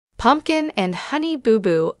Pumpkin and Honey Boo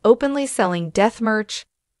Boo openly selling death merch.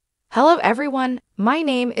 Hello everyone, my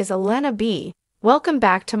name is Elena B. Welcome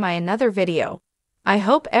back to my another video. I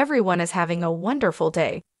hope everyone is having a wonderful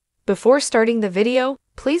day. Before starting the video,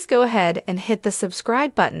 please go ahead and hit the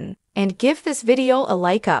subscribe button and give this video a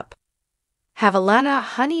like up. Have Elena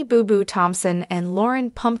Honey Boo Boo Thompson and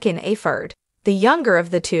Lauren Pumpkin Aford, the younger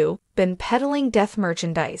of the two, been peddling death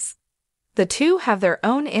merchandise. The two have their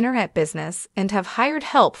own internet business and have hired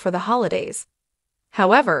help for the holidays.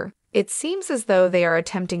 However, it seems as though they are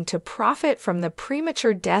attempting to profit from the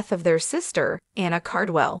premature death of their sister, Anna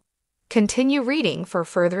Cardwell. Continue reading for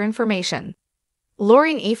further information.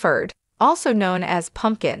 Lauren Aford, also known as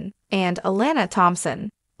Pumpkin, and Elena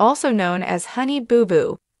Thompson, also known as Honey Boo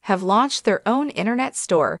Boo, have launched their own internet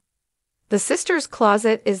store. The Sisters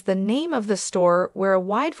Closet is the name of the store where a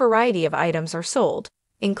wide variety of items are sold,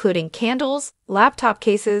 including candles, laptop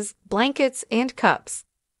cases, blankets, and cups.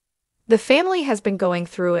 The family has been going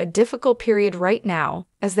through a difficult period right now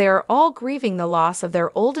as they are all grieving the loss of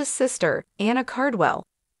their oldest sister, Anna Cardwell.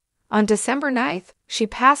 On December 9th, she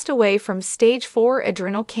passed away from stage 4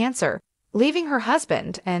 adrenal cancer, leaving her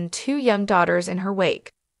husband and 2 young daughters in her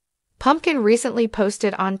wake. Pumpkin recently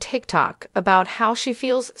posted on TikTok about how she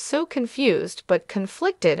feels so confused but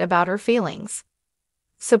conflicted about her feelings.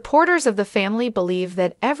 Supporters of the family believe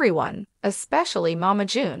that everyone, especially Mama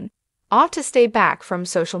June, ought to stay back from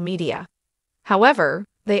social media. However,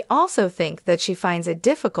 they also think that she finds it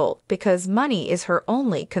difficult because money is her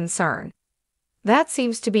only concern. That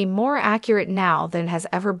seems to be more accurate now than has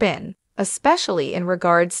ever been, especially in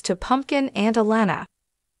regards to Pumpkin and Elena.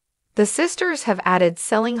 The sisters have added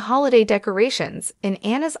selling holiday decorations in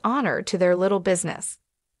Anna's honor to their little business.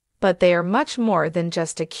 But they are much more than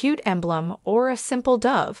just a cute emblem or a simple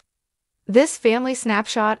dove. This family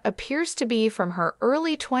snapshot appears to be from her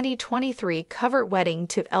early 2023 covered wedding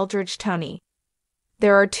to Eldridge Toney.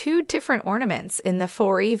 There are 2 different ornaments in the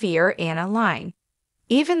Forever Anna line.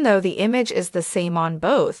 Even though the image is the same on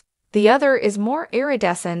both, the other is more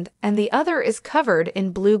iridescent and the other is covered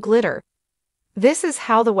in blue glitter. This is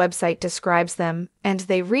how the website describes them, and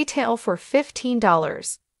they retail for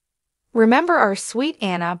 $15. Remember our sweet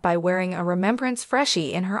Anna by wearing a remembrance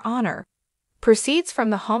freshie in her honor. Proceeds from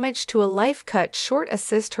the homage to a life-cut short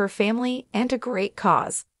assist her family and a great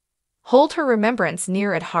cause. Hold her remembrance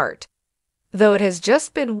near at heart. Though it has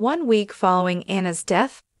just been 1 week following Anna's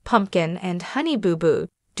death, Pumpkin and Honey Boo Boo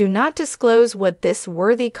do not disclose what this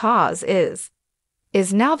worthy cause is.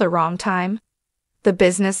 Is now the wrong time? The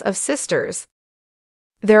business of sisters.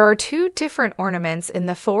 There are 2 different ornaments in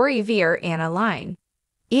the Forever Anna line.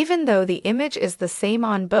 Even though the image is the same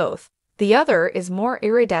on both, the other is more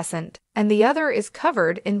iridescent and the other is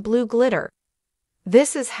covered in blue glitter.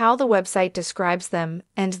 This is how the website describes them,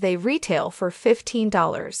 and they retail for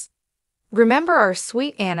 $15. Remember our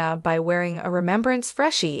sweet Anna by wearing a remembrance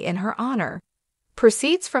freshie in her honor.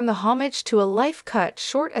 Proceeds from the homage to a life-cut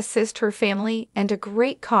short assist her family and a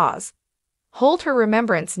great cause. Hold her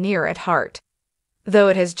remembrance near at heart. Though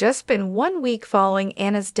it has just been 1 week following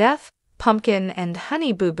Anna's death, Pumpkin and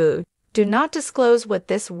Honey Boo Boo do not disclose what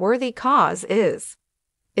this worthy cause is.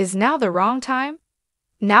 Is now the wrong time?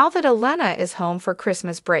 Now that Elena is home for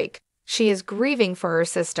Christmas break, she is grieving for her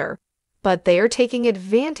sister, but they are taking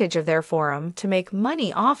advantage of their forum to make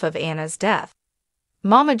money off of Anna's death.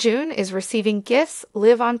 Mama June is receiving gifts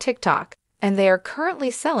live on TikTok, and they are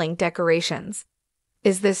currently selling decorations.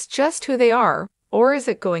 Is this just who they are, or is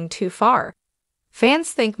it going too far?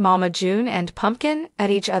 Fans think Mama June and Pumpkin at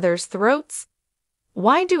each other's throats.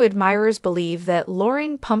 Why do admirers believe that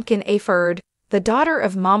Lauren Pumpkin Aford, the daughter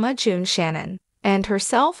of Mama June Shannon, and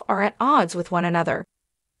herself are at odds with one another?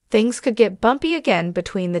 Things could get bumpy again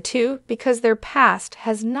between the two because their past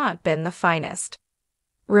has not been the finest.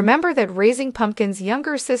 Remember that raising Pumpkin's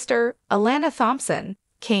younger sister, Elena Thompson,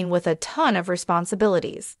 came with a ton of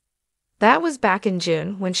responsibilities. That was back in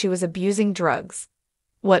June when she was abusing drugs.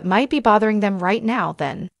 What might be bothering them right now,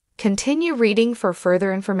 then? Continue reading for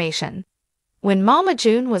further information. When Mama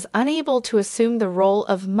June was unable to assume the role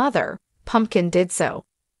of mother, Pumpkin did so.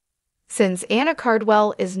 Since Anna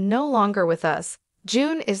Cardwell is no longer with us,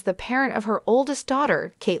 June is the parent of her oldest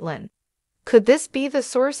daughter, Caitlin. Could this be the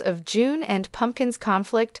source of June and Pumpkin's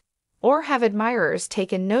conflict, or have admirers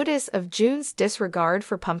taken notice of June's disregard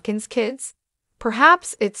for Pumpkin's kids?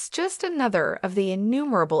 Perhaps it's just another of the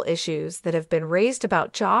innumerable issues that have been raised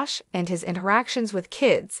about Josh and his interactions with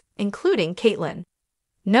kids, including Caitlin.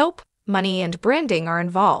 Nope, money and branding are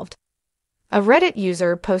involved. A Reddit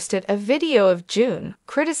user posted a video of June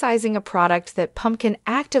criticizing a product that Pumpkin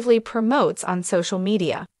actively promotes on social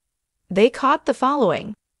media. They caught the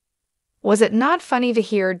following. Was it not funny to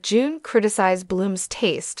hear June criticize Bloom's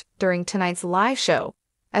taste during tonight's live show,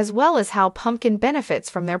 as well as how Pumpkin benefits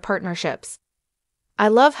from their partnerships? I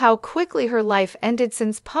love how quickly her life ended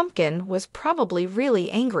since Pumpkin was probably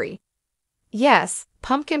really angry. Yes,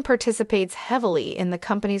 Pumpkin participates heavily in the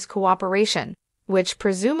company's cooperation, which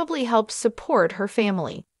presumably helped support her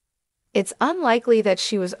family. It's unlikely that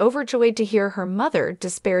she was overjoyed to hear her mother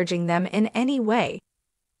disparaging them in any way.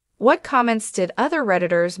 What comments did other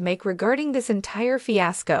Redditors make regarding this entire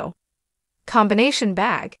fiasco? Combination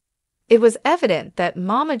bag. It was evident that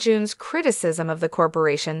Mama June's criticism of the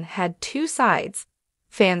corporation had two sides.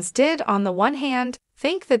 Fans did, on the one hand,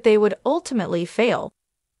 think that they would ultimately fail.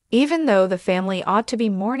 Even though the family ought to be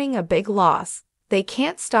mourning a big loss, they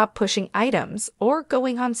can't stop pushing items or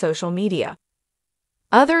going on social media.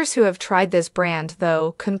 Others who have tried this brand,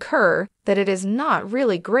 though, concur that it is not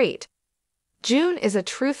really great. June is a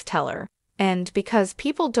truth teller, and because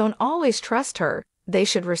people don't always trust her, they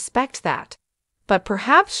should respect that. But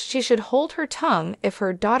perhaps she should hold her tongue if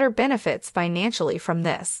her daughter benefits financially from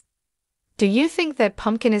this. Do you think that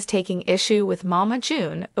Pumpkin is taking issue with Mama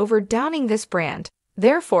June over downing this brand,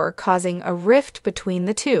 therefore causing a rift between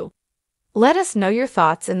the two? Let us know your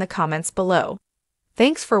thoughts in the comments below.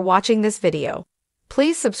 Thanks for watching this video.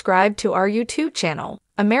 Please subscribe to our YouTube channel,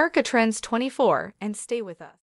 America Trends 24, and stay with us.